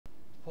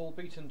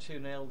Blackpool, beaten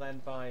 2-0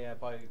 then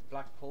by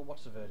Blackpool.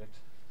 What's the verdict?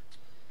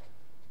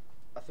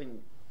 I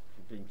think,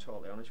 being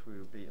totally honest, we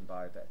were beaten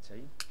by a better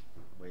team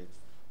with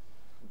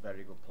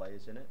very good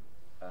players in it.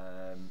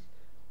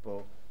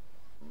 But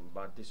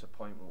my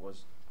disappointment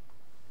was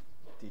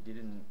they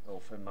didn't, or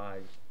from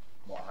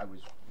what I was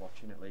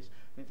watching at least,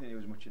 I didn't think there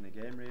was much in the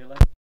game really.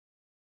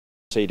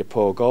 See the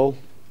poor goal.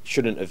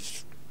 Shouldn't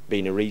have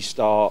been a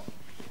restart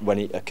when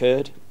it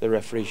occurred. The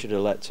referee should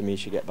have let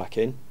Tamisha get back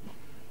in.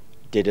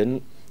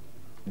 Didn't.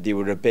 They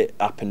were a bit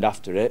happened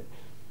after it,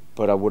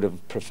 but I would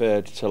have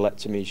preferred to let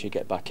Tamisha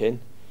get back in.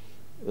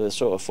 The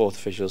sort of fourth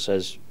official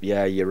says,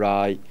 yeah, you're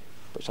right,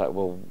 but it's like,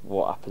 well,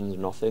 what happens?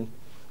 Nothing.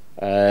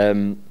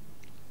 And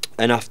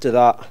after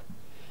that,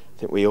 I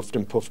think we huffed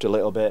and puffed a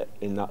little bit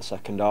in that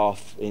second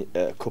half, in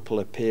a couple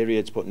of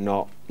periods, but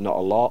not a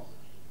lot.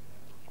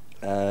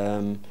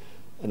 And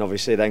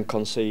obviously then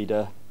concede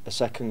a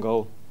second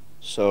goal.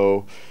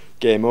 So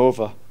game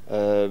over.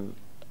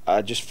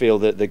 I just feel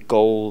that the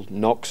goal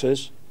knocks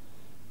us.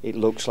 It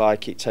looks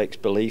like it takes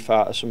belief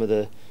out of some of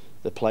the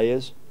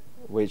players,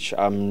 which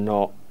I'm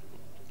not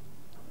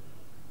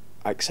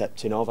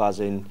accepting of. As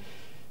in,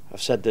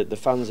 I've said that the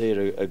fans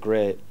here are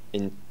great.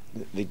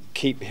 They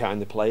keep behind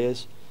the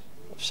players.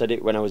 I've said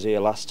it when I was here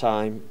last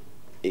time.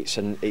 It's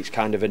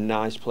kind of a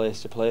nice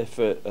place to play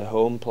for a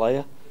home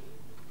player.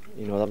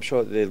 You know, I'm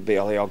sure there'll be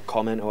the odd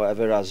comment or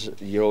whatever, as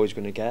you're always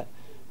going to get,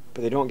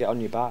 but they don't get on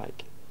your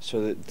back.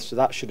 So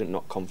that shouldn't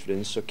knock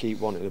confidence. So keep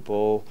wanting the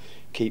ball,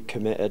 keep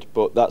committed.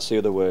 But that's the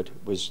other word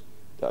that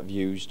I've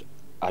used.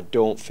 I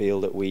don't feel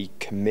that we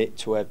commit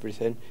to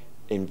everything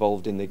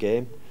involved in the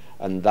game,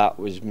 and that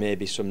was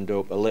maybe summed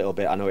up a little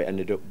bit. I know it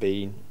ended up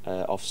being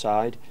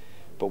offside,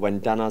 but when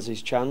Dan has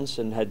his chance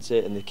and heads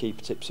it and the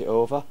keeper tips it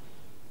over,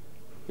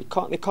 they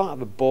can't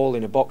have a ball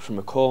in a box from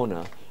a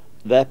corner.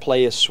 Their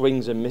player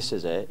swings and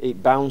misses it,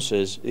 it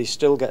bounces, they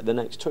still get the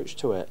next touch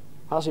to it.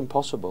 That's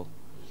impossible.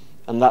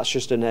 And that's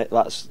just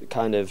that's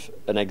kind of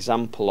an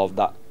example of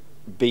that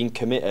being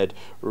committed,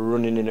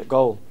 running in at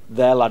goal.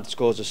 Their lad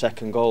scores a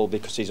second goal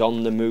because he's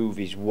on the move,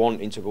 he's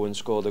wanting to go and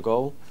score the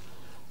goal.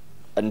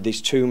 And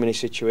there's too many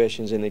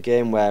situations in the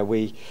game where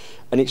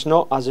and it's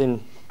not as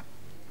in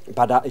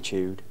bad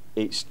attitude,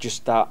 it's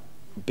just that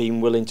being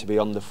willing to be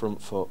on the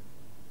front foot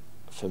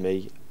for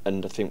me.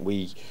 And I think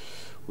we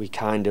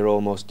kind of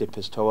almost dip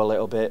his toe a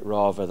little bit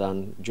rather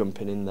than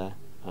jumping in there,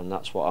 and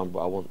that's what I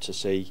want to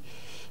see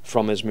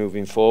from us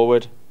moving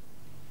forward.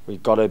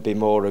 We've got to be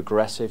more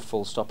aggressive,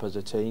 full stop, as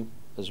a team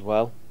as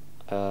well,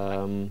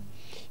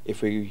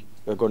 if we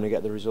are going to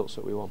get the results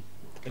that we want.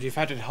 And you've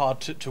had it hard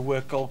to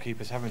work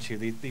goalkeepers, haven't you,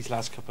 these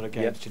last couple of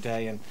games? Yep.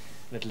 Today and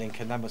at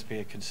Lincoln? That must be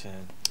a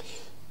concern.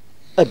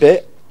 A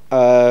bit.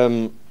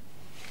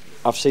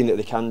 I've seen that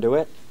they can do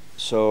it,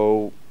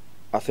 so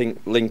I think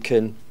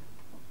Lincoln,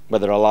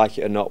 whether I like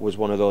it or not, was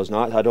one of those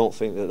nights. I don't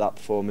think that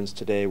performance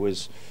today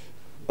was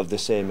of the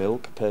same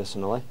ilk,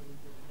 personally.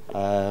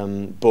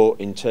 But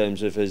in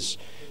terms of his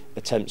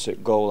attempts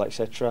at goal,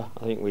 etc.,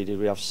 I think we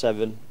have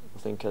 7. I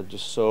think I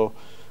just saw.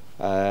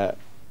 I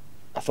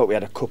thought we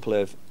had a couple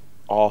of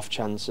half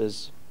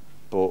chances,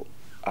 but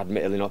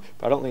admittedly not.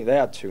 But I don't think they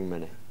had too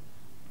many.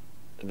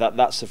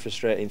 That's the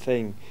frustrating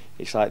thing.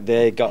 It's like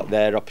they got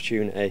their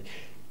opportunity,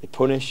 they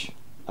punish,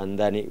 and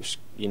then it was,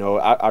 you know,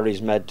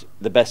 Harry's made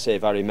the best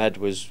save Harry made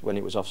was when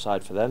it was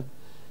offside for them,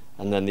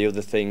 and then the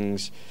other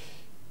things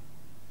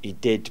he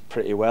did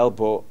pretty well,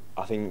 but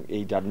I think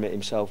he'd admit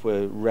himself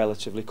were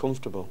relatively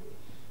comfortable,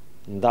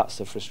 and that's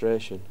the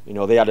frustration. You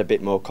know, they had a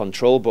bit more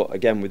control, but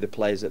again, with the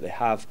players that they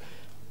have,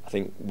 I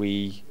think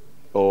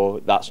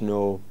that's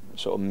no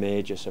sort of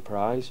major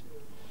surprise.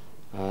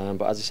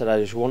 But as I said, I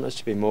just want us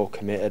to be more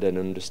committed and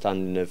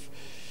understanding of,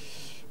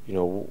 you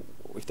know,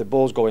 if the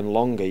ball's going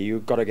longer,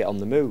 you've got to get on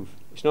the move.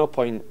 It's no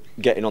point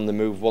getting on the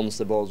move once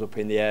the ball's up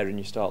in the air and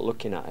you start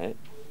looking at it.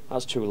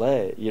 That's too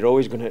late. You're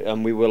always going to,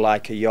 and we were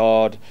like a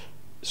yard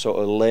sort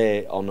of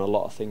late on a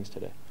lot of things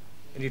today.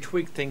 And you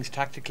tweaked things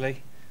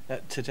tactically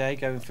today,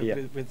 going for,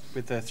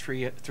 with the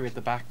three at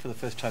the back for the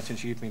first time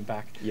since you've been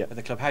back at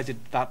the club. How did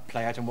that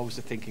play out, and what was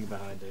the thinking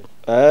behind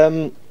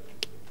it?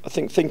 I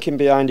think thinking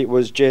behind it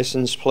was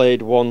Jason's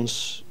played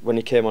once when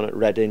he came on at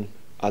Reading,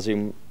 as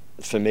in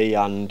for me,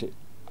 and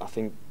I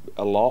think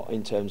a lot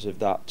in terms of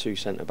that 2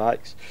 centre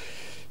backs.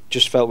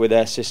 Just felt with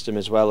their system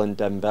as well, and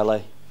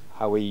Dembele,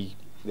 how the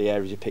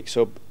areas he picks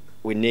up,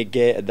 we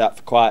negated that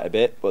for quite a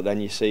bit, but then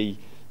you see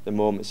the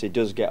moments he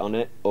does get on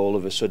it, all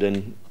of a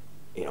sudden,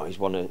 you know,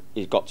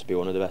 he's got to be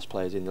one of the best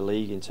players in the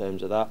league in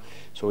terms of that.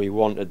 So he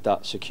wanted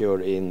that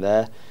security in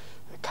there.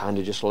 It kind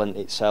of just lent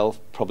itself.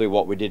 Probably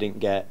what we didn't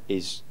get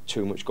is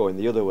too much going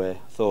the other way.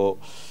 I thought,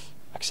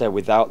 like I said,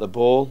 without the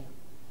ball,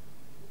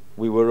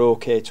 we were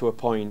okay to a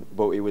point,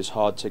 but it was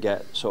hard to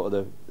get sort of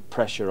the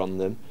pressure on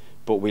them.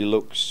 But we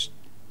looked,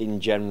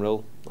 in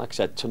general, like I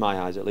said, to my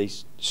eyes at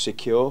least,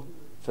 secure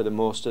for the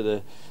most of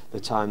the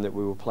time that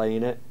we were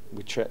playing it.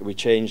 We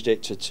changed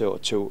it to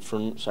two up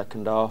front,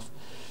 second half.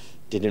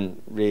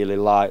 Didn't really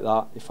like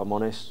that, if I'm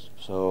honest.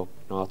 So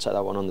I'll take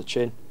that one on the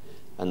chin.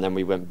 And then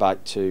we went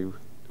back to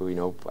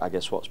I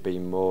guess what's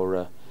been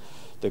more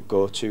the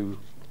go-to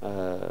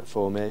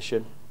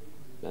formation,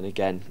 and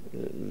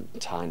again,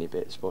 tiny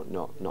bits, but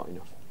not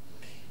enough.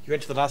 You're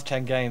into the last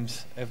 10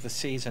 games of the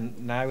season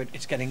now.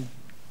 It's getting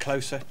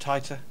closer,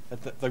 tighter,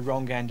 at the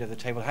wrong end of the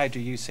table. How do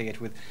you see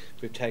it with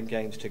 10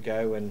 games to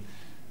go, and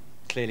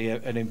clearly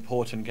an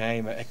important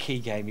game, a key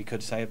game, you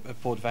could say,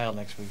 at Port Vale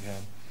next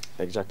weekend?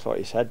 Exactly what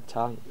you said,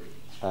 Ty.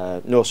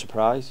 No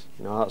surprise.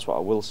 That's what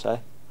I will say.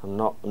 I'm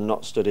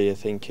not stood here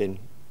thinking,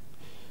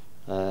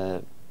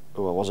 I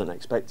wasn't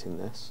expecting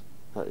this.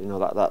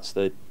 That's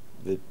the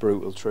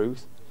brutal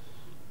truth.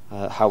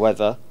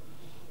 However,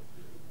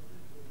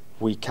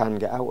 we can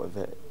get out of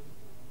it.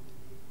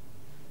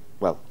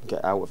 Well,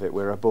 get out of it.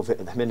 We're above it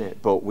at the minute,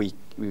 but we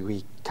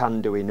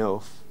can do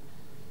enough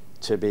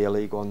to be a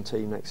League One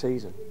team next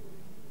season.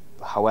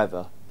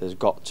 However, there's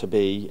got to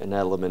be an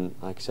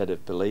element, like I said,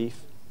 of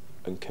belief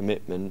and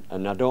commitment.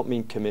 And I don't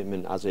mean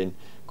commitment as in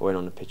going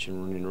on the pitch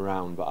and running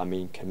around, but I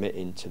mean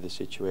committing to the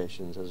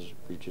situations as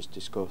we just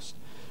discussed,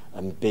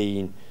 and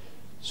being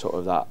sort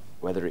of that,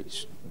 whether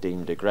it's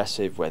deemed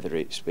aggressive, whether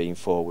it's being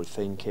forward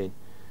thinking,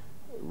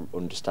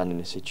 understanding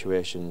the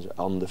situations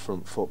on the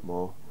front foot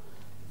more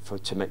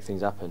to make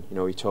things happen.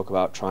 We talk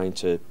about trying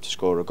to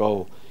score a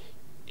goal.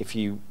 If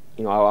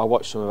I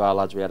watched some of our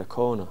lads, we had a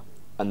corner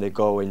and they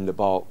go in the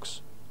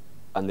box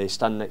and they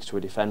stand next to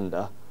a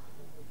defender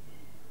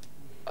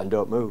and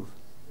don't move.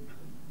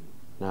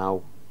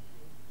 Now,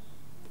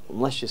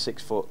 unless you're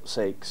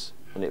 6'6"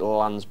 and it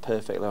lands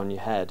perfectly on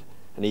your head,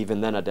 and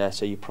even then I dare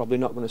say you're probably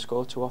not going to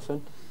score too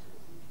often.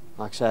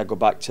 Like I say, I go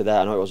back to there,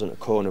 I know it wasn't a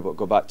corner, but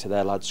go back to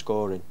their lad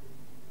scoring.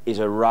 He's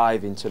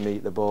arriving to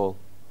meet the ball.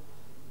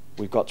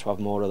 We've got to have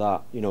more of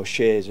that.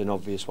 Shea's an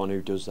obvious one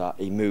who does that.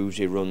 He moves,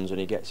 he runs, and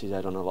he gets his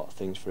head on a lot of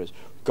things for us.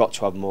 We've got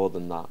to have more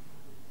than that,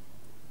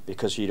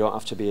 because you don't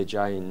have to be a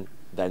giant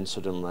then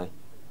suddenly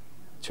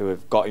to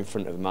have got in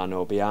front of a man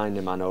or behind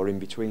a man or in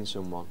between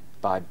someone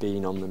by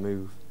being on the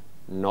move,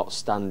 not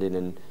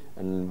standing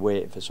and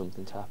waiting for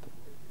something to happen.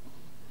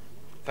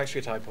 Thanks for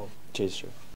your time, Paul. Cheers, sir.